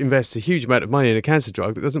might invest a huge amount of money in a cancer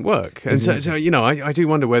drug that doesn't work. And so I do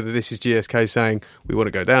wonder whether this is GSK saying we want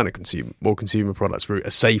to go down a more consumer products route,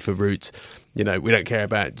 a safer route. We don't care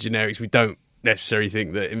about generics. We don't necessarily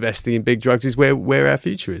think that investing in big drugs is where our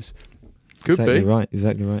future is. Could exactly be.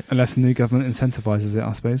 Exactly right. Unless the new government incentivises it,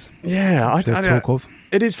 I suppose. Yeah, There's talk of.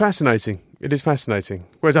 It is fascinating.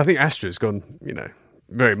 Whereas I think Astra's gone,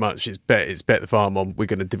 very much it's bet the farm on we're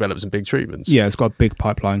going to develop some big treatments. Yeah, it's got a big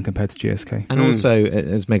pipeline compared to GSK. And also,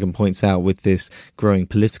 as Megan points out, with this growing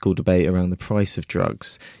political debate around the price of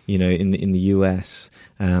drugs, in the US,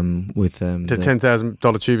 with the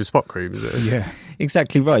 $10,000 tube of spot cream, is it? Yeah,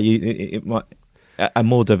 exactly right. It might. A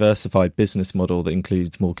more diversified business model that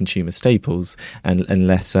includes more consumer staples and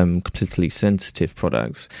less completely sensitive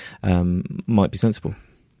products might be sensible.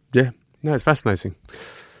 Yeah, no, it's fascinating.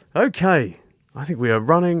 Okay. I think we are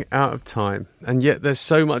running out of time, and yet there's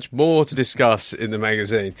so much more to discuss in the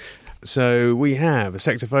magazine. So we have a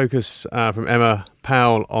sector focus from Emma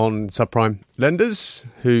Powell on subprime lenders,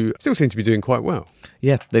 who still seem to be doing quite well.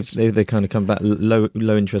 Yeah, they kind of come back. Low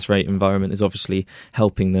interest rate environment is obviously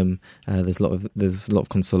helping them. There's a lot of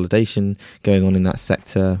consolidation going on in that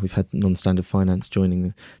sector. We've had non-standard finance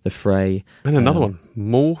joining the fray, and another one,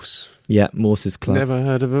 Morse. Yeah, Morse's Club. Never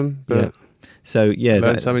heard of them, but yeah. So yeah,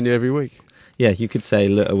 learn something new every week. Yeah, you could say,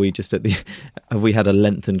 look, are we just have we had a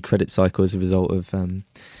lengthened credit cycle as a result of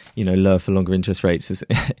lower for longer interest rates? Is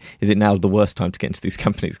it now the worst time to get into these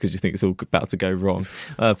companies because you think it's all about to go wrong?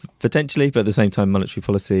 Potentially, but at the same time, monetary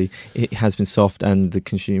policy, it has been soft, and the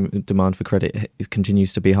consumer demand for credit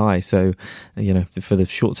continues to be high. So, for the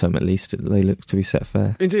short term at least, they look to be set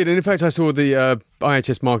fair. Indeed, and in fact, I saw the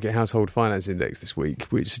IHS Markit Household Finance Index this week,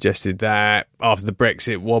 which suggested that after the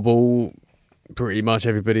Brexit wobble, pretty much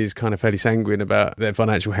everybody's kind of fairly sanguine about their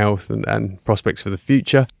financial health and prospects for the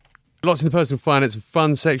future. Lots in the personal finance and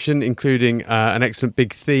fund section, including an excellent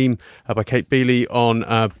big theme by Kate Bealey on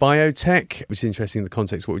biotech, which is interesting in the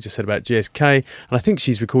context of what we just said about GSK. And I think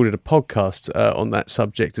she's recorded a podcast on that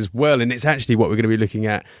subject as well. And it's actually what we're going to be looking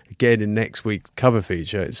at again in next week's cover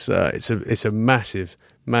feature. It's a massive,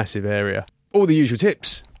 massive area. All the usual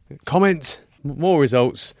tips, comment, more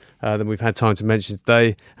results than we've had time to mention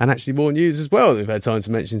today, and actually more news as well than we've had time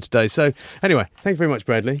to mention today. So anyway, thank you very much,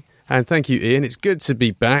 Bradley. And thank you, Ian. It's good to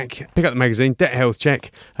be back. Pick up the magazine, Debt Health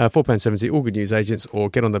Check, £4.70, all good news agents, or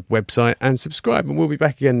get on the website and subscribe. And we'll be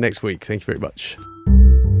back again next week. Thank you very much.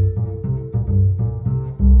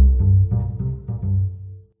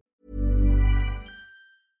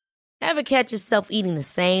 Ever catch yourself eating the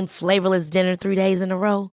same flavorless dinner 3 days in a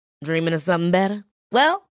row? Dreaming of something better?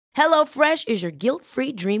 Well, HelloFresh is your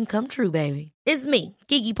guilt-free dream come true, baby. It's me,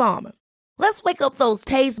 Keke Palmer. Let's wake up those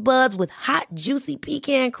taste buds with hot, juicy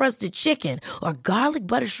pecan-crusted chicken or garlic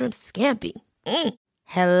butter shrimp scampi.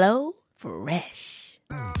 Hello Fresh.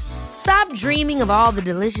 Stop dreaming of all the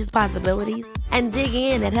delicious possibilities and dig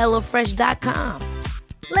in at HelloFresh.com.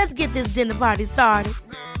 Let's get this dinner party started.